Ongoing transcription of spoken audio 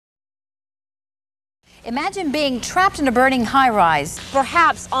Imagine being trapped in a burning high-rise.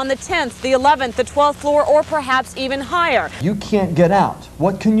 Perhaps on the 10th, the 11th, the 12th floor, or perhaps even higher. You can't get out.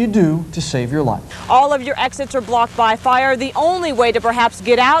 What can you do to save your life? All of your exits are blocked by fire. The only way to perhaps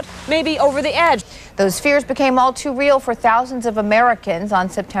get out may be over the edge. Those fears became all too real for thousands of Americans on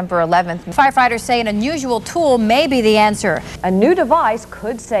September 11th. Firefighters say an unusual tool may be the answer. A new device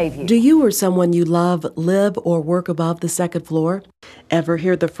could save you. Do you or someone you love live or work above the second floor? Ever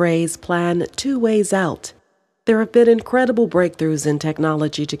hear the phrase, plan 2 ways out? There have been incredible breakthroughs in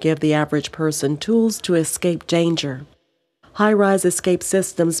technology to give the average person tools to escape danger. High-rise escape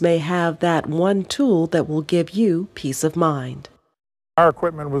systems may have that one tool that will give you peace of mind. Our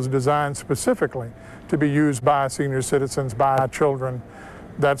equipment was designed specifically to be used by senior citizens, by children.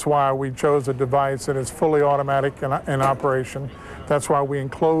 That's why we chose a device that is fully automatic in operation. That's why we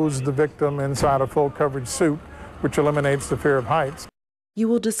enclose the victim inside a full coverage suit, which eliminates the fear of heights. You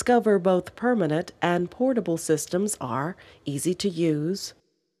will discover both permanent and portable systems are easy to use,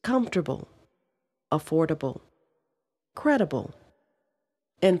 comfortable, affordable, credible.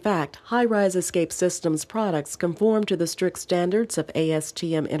 In fact, High-Rise Escape Systems products conform to the strict standards of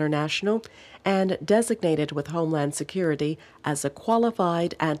ASTM International and designated with Homeland Security as a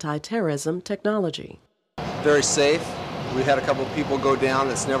qualified anti-terrorism technology. Very safe. We had a couple of people go down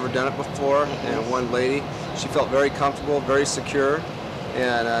that's never done it before, and one lady, she felt very comfortable, very secure.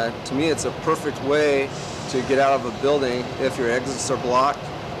 And to me, it's a perfect way to get out of a building if your exits are blocked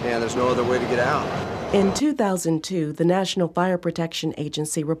and there's no other way to get out. In 2002, the National Fire Protection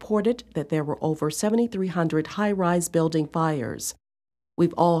Agency reported that there were over 7,300 high-rise building fires.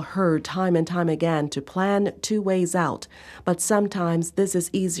 We've all heard time and time again to plan 2 ways out, but sometimes this is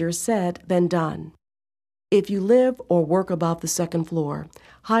easier said than done. If you live or work above the second floor,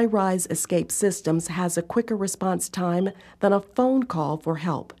 High-Rise Escape Systems has a quicker response time than a phone call for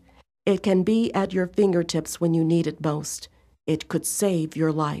help. It can be at your fingertips when you need it most. It could save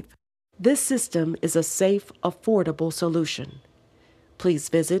your life. This system is a safe, affordable solution. Please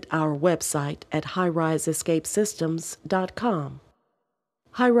visit our website at highriseescapesystems.com.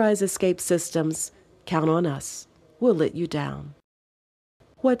 High-Rise Escape Systems, count on us. We'll let you down.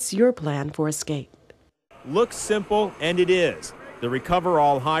 What's your plan for escape? Looks simple, and it is. The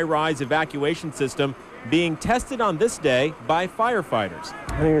Recover-All high-rise evacuation system being tested on this day by firefighters.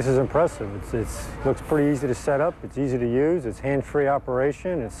 I think this is impressive. It looks pretty easy to set up. It's easy to use. It's hands-free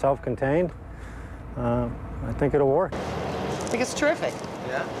operation. It's self-contained. I think it'll work. I think it's terrific.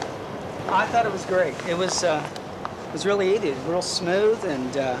 Yeah? I thought it was great. It was really easy. It was real smooth,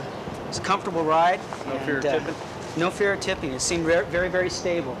 and it was a comfortable ride. No fear of tipping? No fear of tipping. It seemed very, very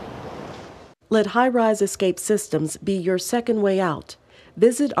stable. Let High-Rise Escape Systems be your second way out.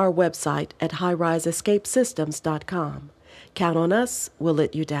 Visit our website at highriseescapesystems.com. Count on us, we'll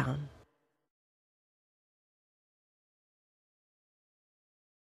let you down.